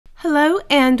Hello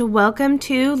and welcome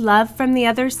to Love from the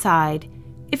Other Side.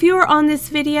 If you are on this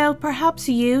video, perhaps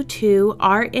you too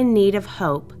are in need of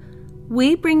hope.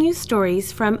 We bring you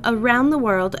stories from around the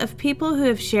world of people who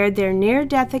have shared their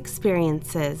near-death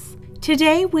experiences.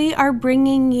 Today we are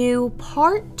bringing you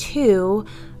part 2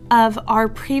 of our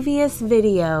previous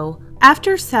video.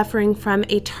 After suffering from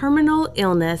a terminal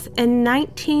illness in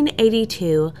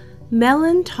 1982,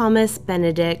 Mellen-Thomas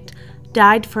Benedict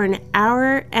died for an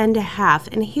hour and a half,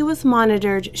 and he was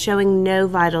monitored showing no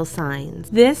vital signs.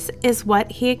 This is what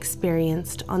he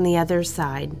experienced on the other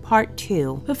side, part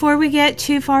 2. Before we get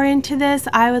too far into this,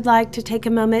 I would like to take a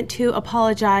moment to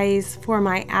apologize for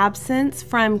my absence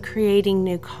from creating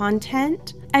new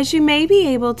content. As you may be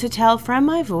able to tell from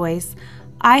my voice,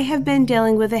 I have been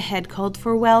dealing with a head cold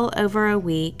for well over a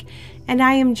week, and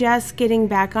I am just getting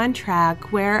back on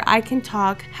track where I can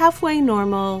talk halfway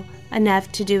normal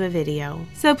enough to do a video.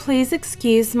 So please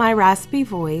excuse my raspy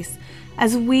voice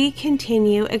as we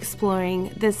continue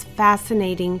exploring this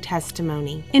fascinating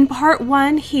testimony. In part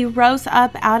 1, he rose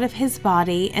up out of his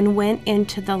body and went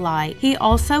into the light. He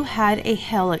also had a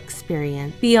hell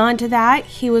experience. Beyond that,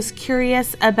 he was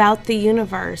curious about the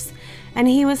universe, and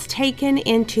he was taken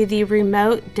into the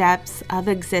remote depths of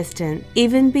existence,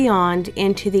 even beyond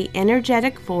into the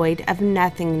energetic void of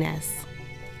nothingness.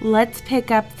 Let's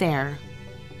pick up there.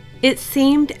 It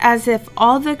seemed as if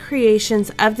all the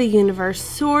creations of the universe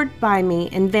soared by me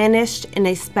and vanished in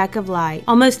a speck of light.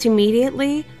 Almost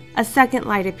immediately, a second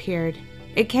light appeared.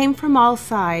 It came from all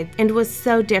sides and was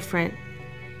so different.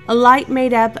 A light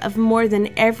made up of more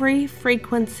than every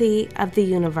frequency of the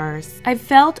universe. I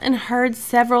felt and heard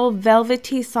several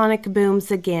velvety sonic booms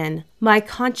again. My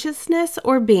consciousness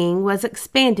or being was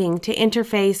expanding to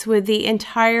interface with the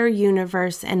entire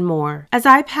universe and more. As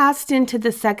I passed into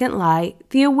the second light,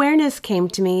 the awareness came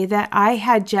to me that I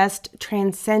had just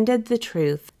transcended the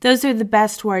truth. Those are the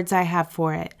best words I have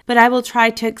for it, but I will try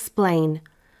to explain.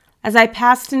 As I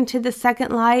passed into the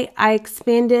second light, I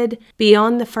expanded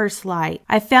beyond the first light.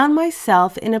 I found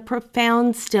myself in a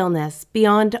profound stillness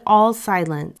beyond all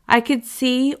silence. I could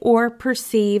see or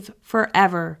perceive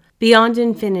forever, beyond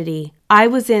infinity. I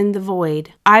was in the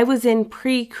void. I was in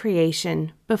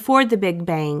pre-creation, before the Big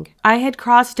Bang. I had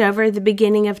crossed over the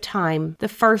beginning of time, the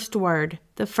first word,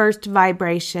 the first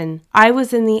vibration. I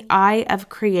was in the eye of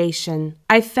creation.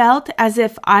 I felt as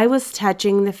if I was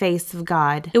touching the face of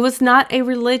God. It was not a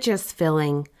religious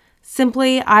feeling.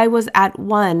 Simply, I was at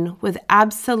one with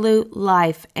absolute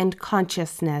life and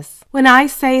consciousness. When I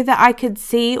say that I could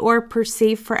see or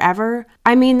perceive forever,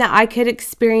 I mean that I could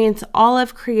experience all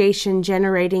of creation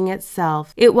generating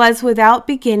itself. It was without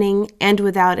beginning and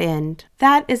without end.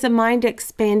 That is a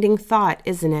mind-expanding thought,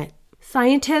 isn't it?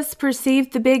 Scientists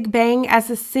perceived the Big Bang as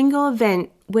a single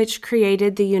event which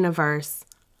created the universe.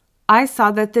 I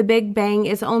saw that the Big Bang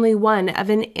is only one of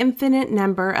an infinite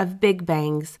number of Big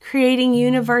Bangs, creating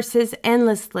universes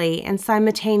endlessly and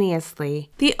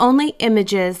simultaneously. The only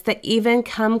images that even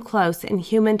come close in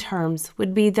human terms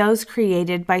would be those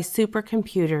created by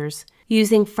supercomputers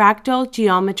using fractal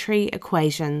geometry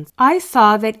equations. I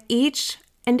saw that each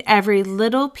and every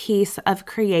little piece of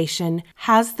creation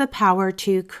has the power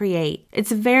to create.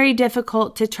 It's very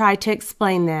difficult to try to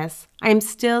explain this. I'm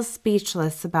still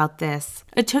speechless about this.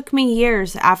 It took me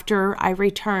years after I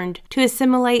returned to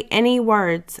assimilate any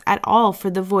words at all for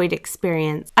the void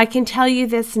experience. I can tell you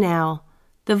this now.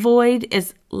 The void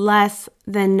is less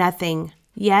than nothing,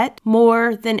 yet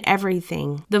more than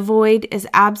everything. The void is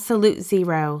absolute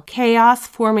zero, chaos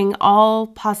forming all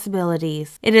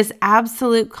possibilities. It is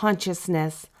absolute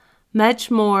consciousness, much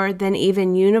more than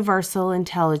even universal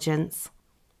intelligence.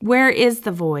 Where is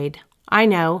the void? I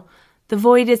know. The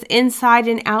void is inside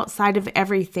and outside of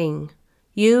everything.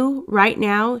 You, right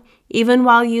now, even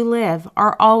while you live,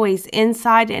 are always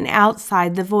inside and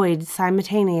outside the void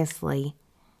simultaneously.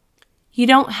 You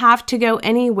don't have to go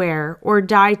anywhere or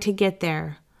die to get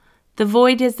there. The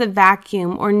void is the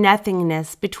vacuum or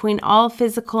nothingness between all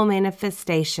physical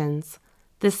manifestations,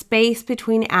 the space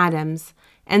between atoms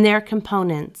and their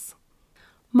components.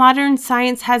 Modern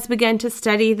science has begun to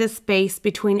study the space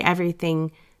between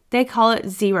everything. They call it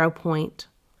 0 point.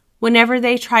 Whenever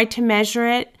they try to measure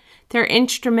it, their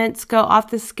instruments go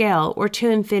off the scale or to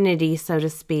infinity, so to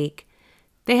speak.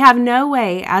 They have no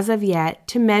way, as of yet,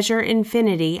 to measure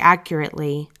infinity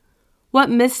accurately. What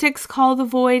mystics call the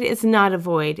void is not a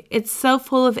void. It's so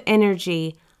full of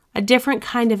energy, a different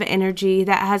kind of energy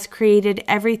that has created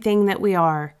everything that we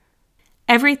are.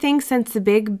 Everything since the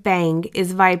Big Bang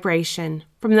is vibration,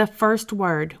 from the first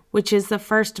word, which is the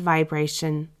first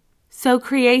vibration. So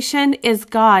creation is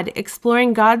God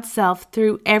exploring God's self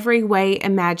through every way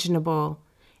imaginable.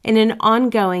 in an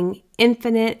ongoing,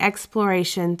 infinite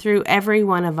exploration through every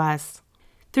one of us.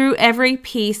 Through every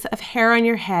piece of hair on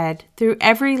your head, through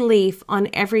every leaf on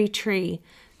every tree,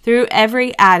 through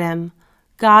every atom,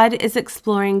 God is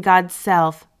exploring God's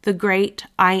self, the great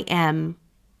I Am.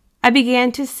 I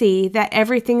began to see that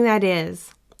everything that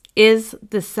is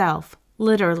the self,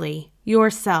 literally,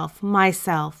 yourself,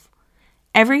 myself.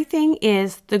 Everything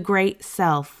is the great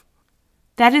self.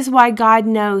 That is why God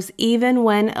knows even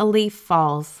when a leaf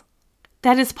falls.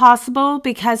 That is possible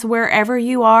because wherever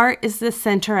you are is the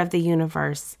center of the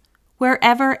universe.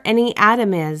 Wherever any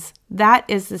atom is, that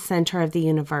is the center of the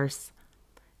universe.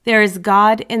 There is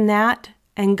God in that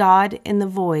and God in the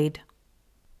void.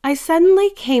 I suddenly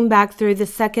came back through the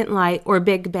second light or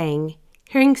Big Bang,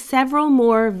 hearing several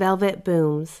more velvet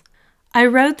booms. I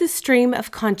rode the stream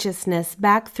of consciousness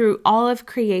back through all of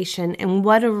creation, and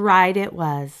what a ride it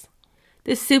was.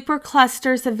 The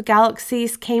superclusters of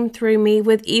galaxies came through me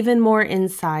with even more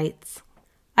insights.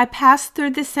 I passed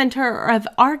through the center of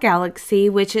our galaxy,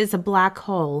 which is a black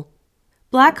hole.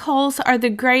 Black holes are the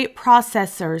great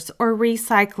processors or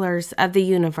recyclers of the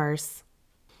universe.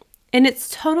 In its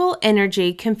total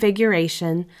energy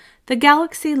configuration, the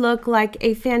galaxy looked like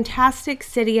a fantastic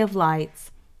city of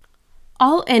lights.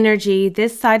 All energy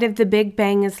this side of the Big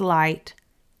Bang is light.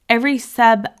 Every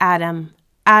subatom,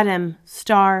 atom,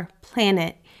 star,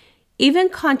 planet, even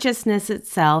consciousness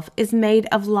itself is made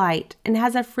of light and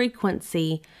has a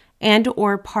frequency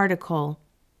and/or particle.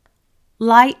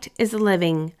 Light is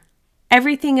living.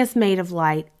 Everything is made of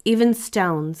light, even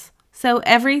stones. So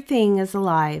everything is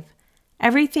alive.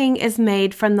 Everything is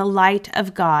made from the light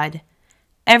of God.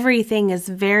 Everything is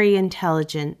very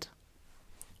intelligent.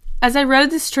 As I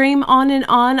rode the stream on and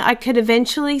on, I could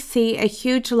eventually see a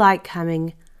huge light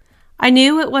coming. I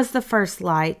knew it was the first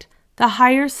light, the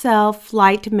higher self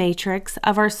light matrix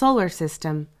of our solar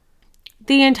system.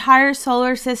 The entire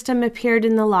solar system appeared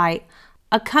in the light,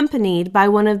 accompanied by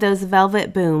one of those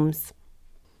velvet booms.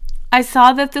 I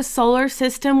saw that the solar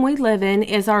system we live in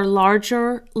is our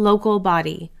larger local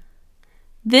body.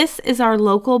 This is our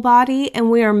local body,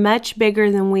 and we are much bigger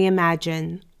than we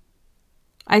imagine.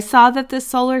 I saw that the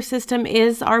solar system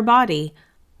is our body.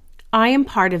 I am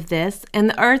part of this, and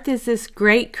the earth is this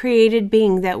great created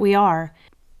being that we are,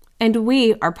 and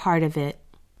we are part of it.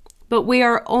 But we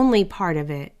are only part of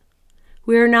it.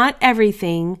 We are not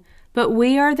everything, but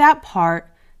we are that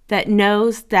part that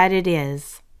knows that it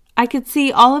is. I could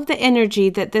see all of the energy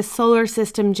that this solar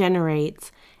system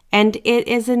generates, and it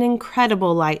is an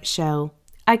incredible light show.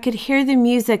 I could hear the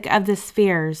music of the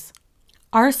spheres.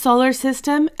 Our solar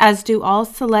system, as do all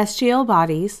celestial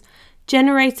bodies,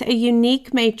 generates a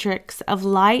unique matrix of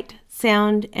light,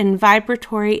 sound, and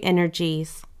vibratory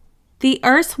energies. The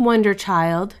Earth's wonder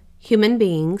child, human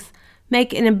beings,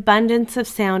 make an abundance of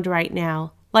sound right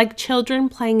now, like children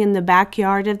playing in the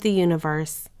backyard of the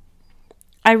universe.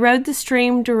 I rode the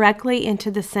stream directly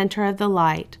into the center of the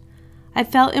light. I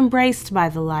felt embraced by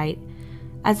the light,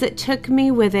 as it took me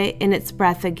with it in its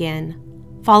breath again,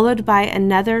 followed by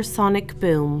another sonic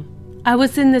boom. I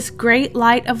was in this great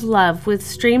light of love with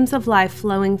streams of life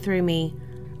flowing through me.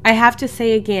 I have to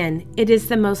say again, it is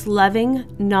the most loving,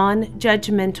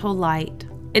 non-judgmental light.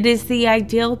 It is the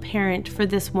ideal parent for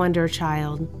this wonder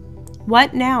child.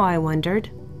 What now, I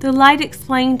wondered? The light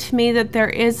explained to me that there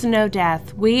is no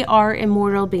death. We are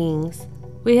immortal beings.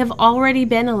 We have already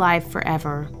been alive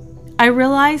forever. I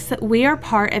realized that we are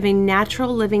part of a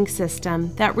natural living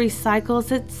system that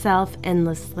recycles itself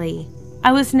endlessly.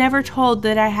 I was never told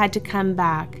that I had to come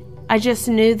back. I just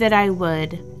knew that I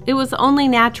would. It was only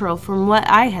natural from what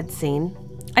I had seen.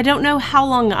 I don't know how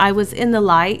long I was in the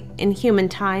light in human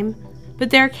time, but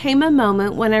there came a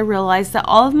moment when I realized that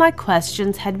all of my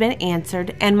questions had been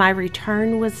answered and my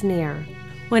return was near.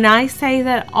 When I say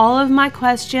that all of my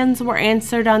questions were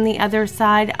answered on the other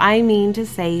side, I mean to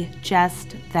say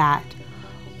just that.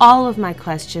 All of my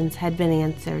questions had been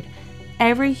answered.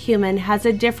 Every human has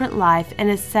a different life and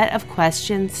a set of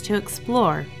questions to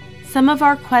explore. Some of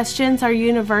our questions are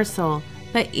universal,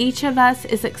 but each of us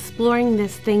is exploring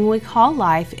this thing we call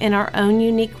life in our own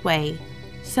unique way.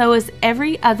 So is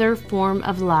every other form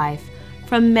of life,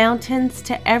 from mountains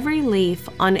to every leaf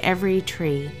on every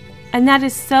tree. And that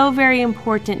is so very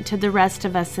important to the rest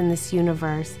of us in this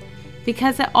universe,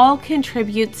 because it all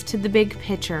contributes to the big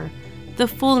picture, the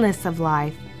fullness of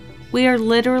life. We are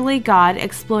literally God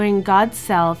exploring God's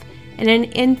self in an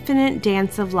infinite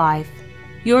dance of life.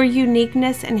 Your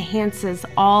uniqueness enhances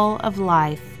all of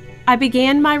life. I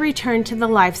began my return to the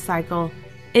life cycle.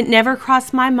 It never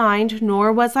crossed my mind,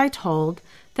 nor was I told,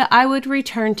 that I would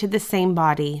return to the same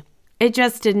body. It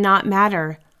just did not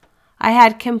matter. I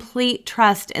had complete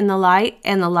trust in the light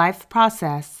and the life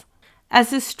process.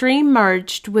 As the stream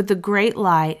merged with the great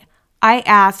light, I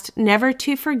asked never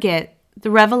to forget the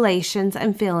revelations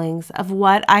and feelings of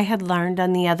what I had learned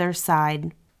on the other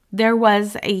side. There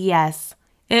was a yes.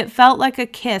 It felt like a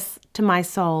kiss to my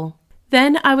soul.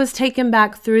 Then I was taken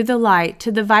back through the light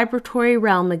to the vibratory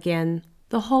realm again,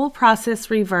 the whole process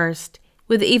reversed,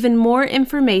 with even more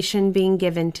information being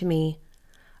given to me.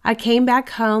 I came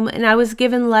back home and I was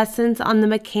given lessons on the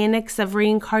mechanics of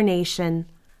reincarnation.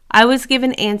 I was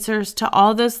given answers to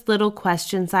all those little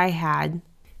questions I had.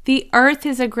 The earth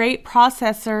is a great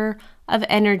processor of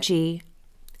energy.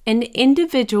 An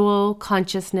individual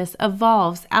consciousness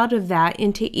evolves out of that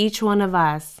into each one of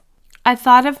us. I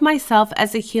thought of myself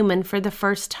as a human for the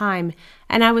first time,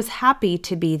 and I was happy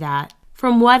to be that.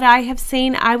 From what I have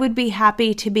seen, I would be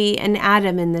happy to be an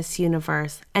atom in this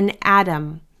universe, an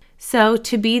atom. So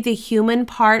to be the human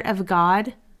part of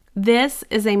God, this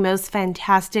is a most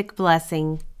fantastic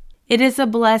blessing. It is a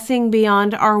blessing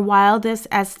beyond our wildest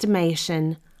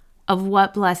estimation of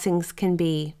what blessings can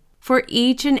be. For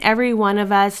each and every one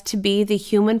of us to be the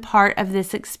human part of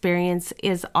this experience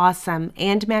is awesome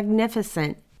and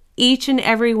magnificent. Each and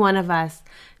every one of us,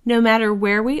 no matter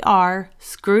where we are,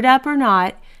 screwed up or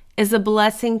not, is a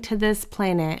blessing to this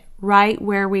planet, right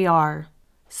where we are.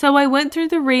 So I went through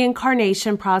the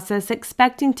reincarnation process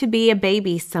expecting to be a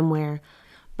baby somewhere,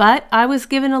 but I was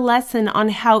given a lesson on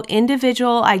how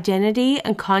individual identity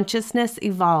and consciousness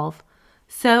evolve.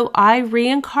 So I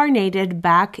reincarnated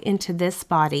back into this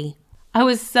body. I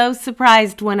was so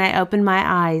surprised when I opened my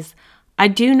eyes. I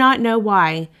do not know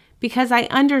why, because I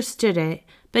understood it,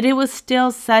 but it was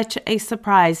still such a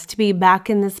surprise to be back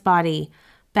in this body,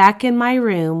 back in my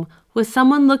room, with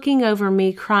someone looking over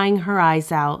me crying her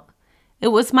eyes out. It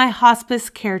was my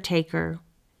hospice caretaker.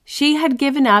 She had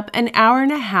given up an hour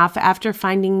and a half after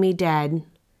finding me dead.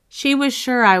 She was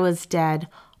sure I was dead.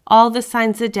 All the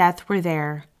signs of death were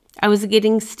there. I was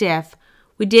getting stiff.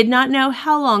 We did not know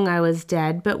how long I was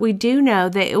dead, but we do know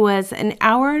that it was an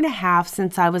hour and a half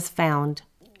since I was found.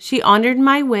 She honored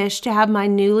my wish to have my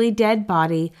newly dead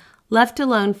body left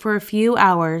alone for a few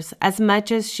hours, as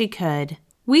much as she could.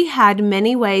 We had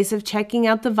many ways of checking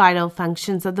out the vital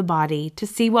functions of the body to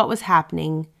see what was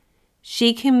happening.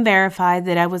 She can verify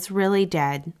that I was really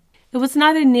dead. It was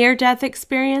not a near-death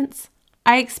experience.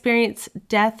 I experienced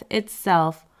death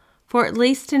itself for at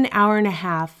least an hour and a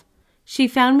half. She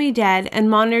found me dead and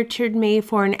monitored me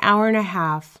for an hour and a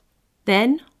half.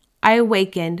 Then I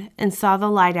awakened and saw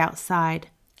the light outside.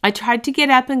 I tried to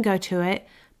get up and go to it,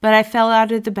 but I fell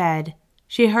out of the bed.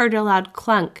 She heard a loud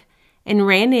clunk and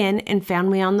ran in and found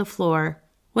me on the floor.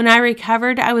 When I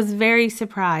recovered, I was very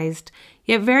surprised,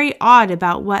 yet very awed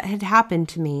about what had happened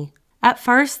to me. At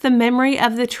first, the memory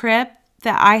of the trip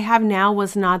that I have now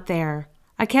was not there.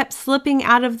 I kept slipping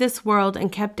out of this world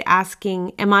and kept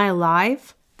asking, am I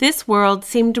alive? This world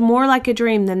seemed more like a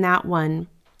dream than that one.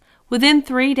 Within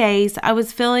 3 days, I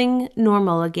was feeling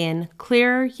normal again,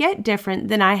 clearer yet different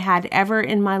than I had ever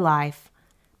in my life.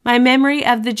 My memory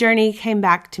of the journey came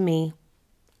back to me.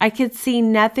 I could see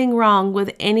nothing wrong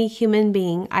with any human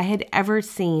being I had ever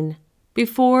seen.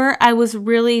 Before, I was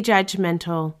really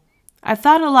judgmental. I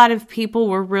thought a lot of people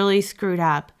were really screwed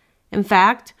up. In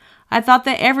fact, I thought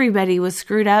that everybody was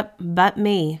screwed up but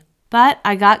me. But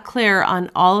I got clear on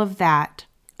all of that.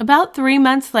 About 3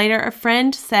 months later, a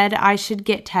friend said I should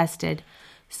get tested.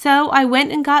 So I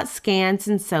went and got scans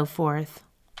and so forth.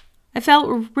 I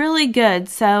felt really good,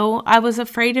 so I was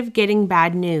afraid of getting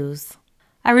bad news.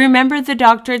 I remember the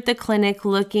doctor at the clinic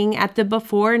looking at the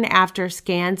before and after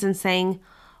scans and saying,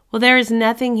 well, there is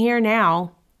nothing here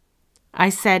now. I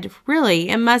said, really,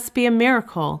 it must be a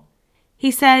miracle. He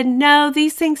said, no,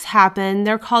 these things happen.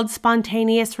 They're called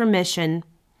spontaneous remission.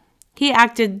 He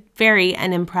acted very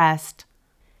unimpressed.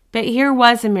 But here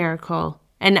was a miracle,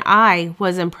 and I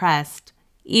was impressed,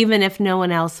 even if no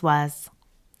one else was.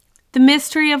 The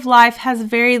mystery of life has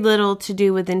very little to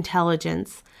do with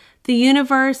intelligence. The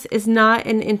universe is not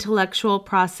an intellectual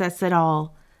process at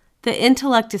all. The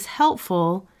intellect is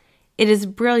helpful, it is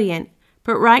brilliant,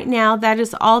 but right now that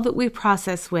is all that we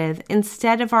process with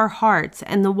instead of our hearts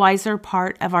and the wiser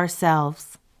part of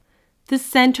ourselves. The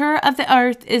center of the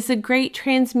earth is a great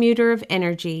transmuter of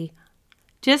energy,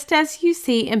 just as you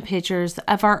see in pictures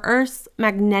of our Earth's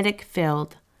magnetic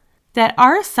field, that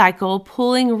are a cycle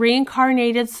pulling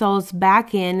reincarnated souls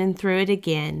back in and through it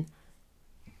again.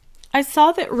 I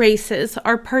saw that races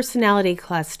are personality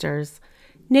clusters.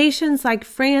 Nations like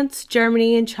France,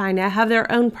 Germany, and China have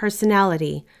their own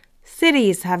personality.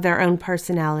 Cities have their own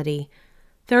personality.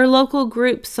 There are local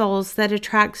group souls that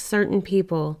attract certain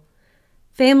people.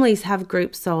 Families have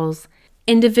group souls.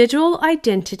 Individual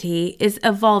identity is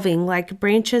evolving like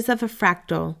branches of a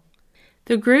fractal.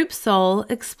 The group soul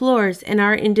explores in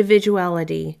our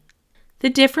individuality. The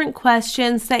different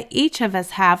questions that each of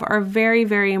us have are very,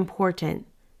 very important.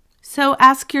 So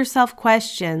ask yourself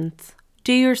questions.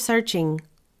 Do your searching.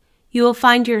 You will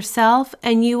find yourself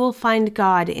and you will find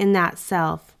God in that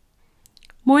self.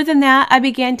 More than that, I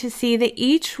began to see that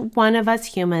each one of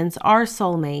us humans are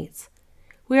soulmates.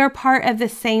 We are part of the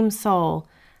same soul,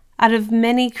 out of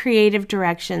many creative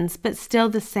directions, but still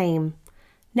the same.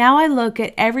 Now I look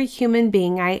at every human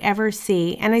being I ever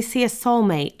see, and I see a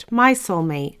soulmate, my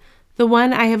soulmate, the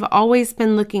one I have always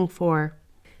been looking for.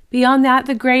 Beyond that,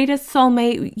 the greatest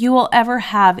soulmate you will ever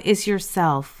have is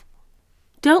yourself.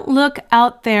 Don't look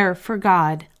out there for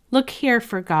God. Look here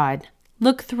for God.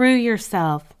 Look through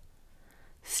yourself.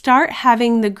 Start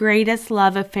having the greatest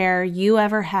love affair you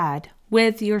ever had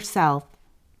with yourself.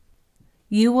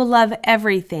 You will love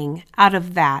everything out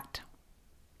of that.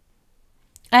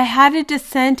 I had a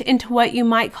descent into what you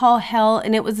might call hell,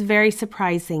 and it was very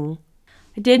surprising.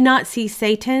 I did not see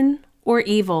Satan or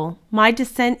evil. My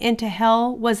descent into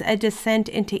hell was a descent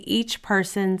into each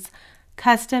person's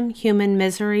custom human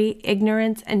misery,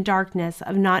 ignorance, and darkness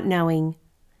of not knowing.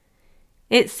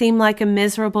 It seemed like a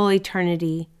miserable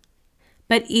eternity.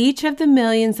 But each of the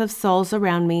millions of souls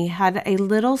around me had a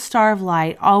little star of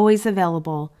light always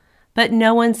available, but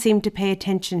no one seemed to pay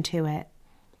attention to it.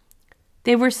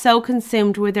 They were so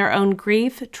consumed with their own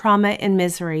grief, trauma, and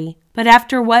misery. But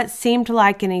after what seemed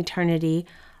like an eternity,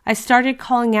 I started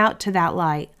calling out to that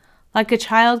light, like a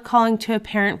child calling to a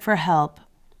parent for help.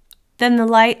 Then the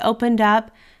light opened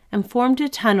up and formed a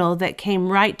tunnel that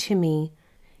came right to me.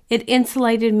 It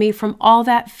insulated me from all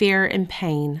that fear and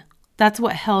pain. That's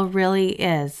what hell really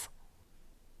is.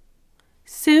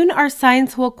 Soon our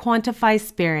science will quantify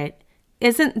spirit.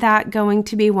 Isn't that going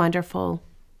to be wonderful?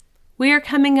 We are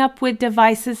coming up with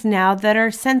devices now that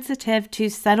are sensitive to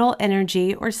subtle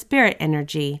energy or spirit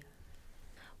energy.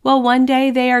 Well, one day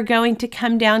they are going to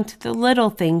come down to the little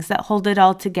things that hold it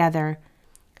all together.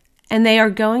 And they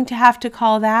are going to have to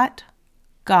call that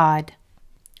God.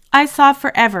 I saw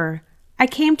forever. I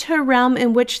came to a realm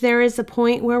in which there is a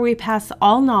point where we pass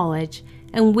all knowledge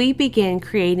and we begin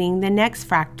creating the next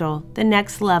fractal, the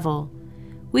next level.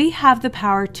 We have the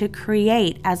power to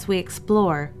create as we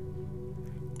explore.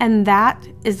 And that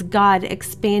is God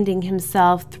expanding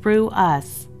Himself through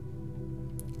us.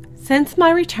 Since my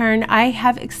return, I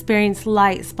have experienced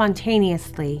light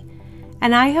spontaneously,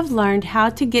 and I have learned how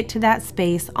to get to that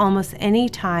space almost any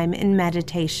time in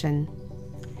meditation.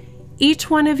 Each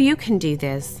one of you can do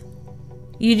this.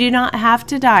 You do not have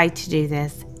to die to do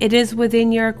this. It is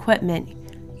within your equipment.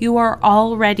 You are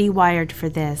already wired for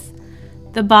this.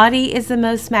 The body is the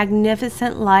most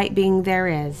magnificent light being there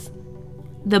is.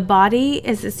 The body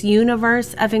is this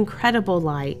universe of incredible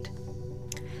light.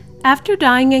 After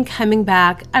dying and coming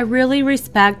back, I really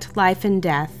respect life and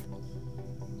death.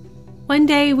 One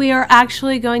day we are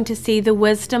actually going to see the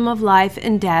wisdom of life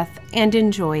and death and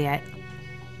enjoy it.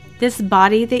 This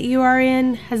body that you are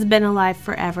in has been alive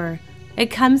forever.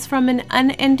 It comes from an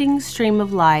unending stream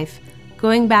of life,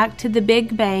 going back to the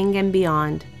Big Bang and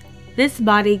beyond. This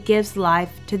body gives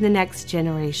life to the next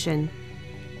generation.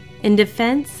 In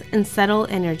defense and subtle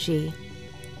energy,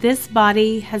 this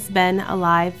body has been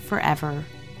alive forever.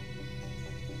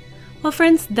 Well,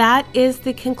 friends, that is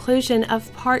the conclusion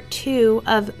of part 2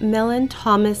 of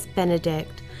Mellen-Thomas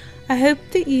Benedict. I hope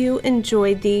that you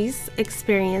enjoyed these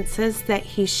experiences that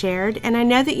he shared, and I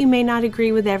know that you may not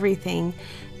agree with everything,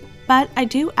 but I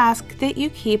do ask that you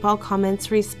keep all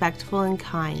comments respectful and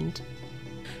kind.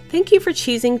 Thank you for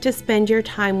choosing to spend your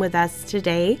time with us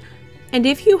today, and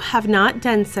if you have not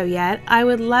done so yet, I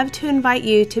would love to invite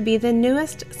you to be the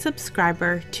newest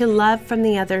subscriber to Love from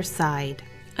the Other Side.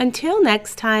 Until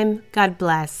next time, God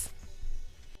bless.